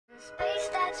Space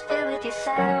that's filled with your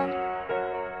sound.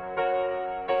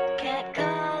 Can't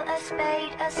call a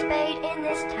spade in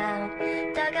this town.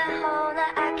 Dug a hole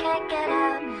that I can't get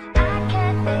out. I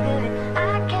can't figure it,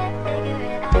 I can't figure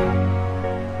it out.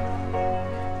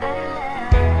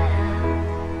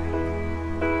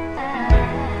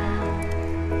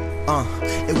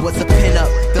 It was a pin-up,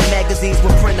 the magazines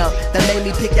would print up. That made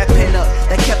me pick that pen up,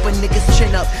 that kept a nigga's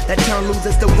chin up. That turned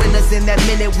losers to winners in that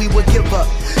minute we would give up.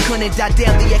 Couldn't die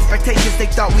down the expectations they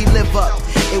thought we live up.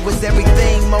 It was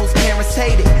everything most parents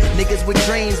hated. Niggas with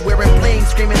dreams wearing bling,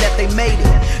 screaming that they made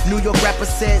it. New York rapper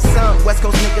said son, West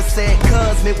Coast niggas said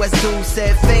cuz, Midwest dude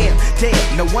said fam. Damn,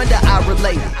 no wonder I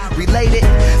related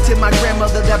to my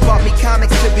grandmother that bought me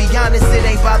comics. To be honest, it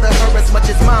ain't bother her as much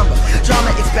as mama.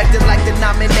 Drama expected like the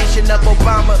nomination of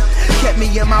Obama. Kept me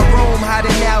in my room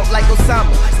hiding out like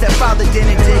Osama. Stepfather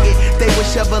didn't dig it, they were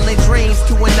shoveling dreams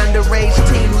to an underage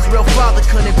teen whose real father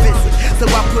couldn't visit. So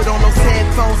I put on those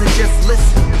headphones and just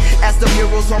listen. As the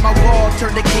murals on my wall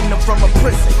turn the kingdom from a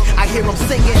prison, I hear them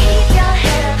singing. Keep your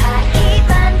head up high, keep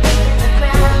on digging the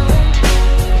ground.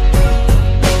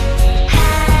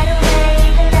 Hide away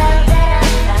the love that I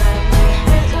found.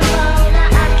 With a hole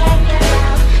that I can't get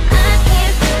out. I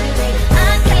can't figure it,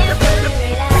 I can't figure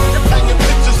it out. And your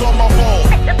pictures on my wall.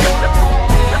 And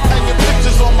your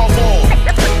pictures on my wall.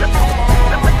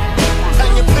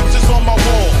 And your pictures on my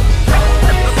wall.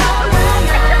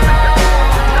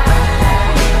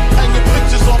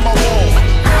 On my wall.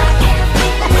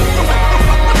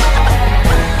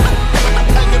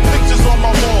 And your pictures on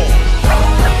my wall.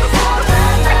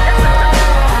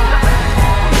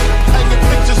 And your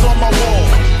pictures on my wall.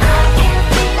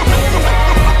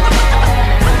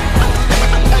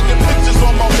 And your pictures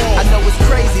on my wall. I know it's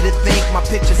crazy to think my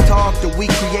pictures talk. That we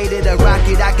created a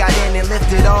rocket, I got in and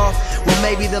lifted off. Well,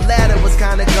 maybe the latter was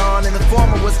kinda gone and the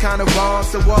former was kinda wrong.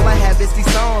 So all I have is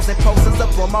these songs and posters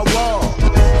up on my wall.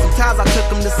 Sometimes I took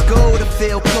them to school to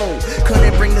feel cool.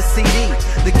 Couldn't bring the CD,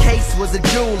 the case was a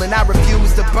jewel and I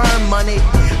refused to burn money.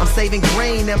 I'm saving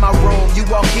green in my room. You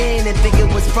walk in and think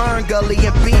it was Fern Gully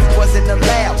and beef wasn't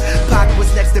allowed.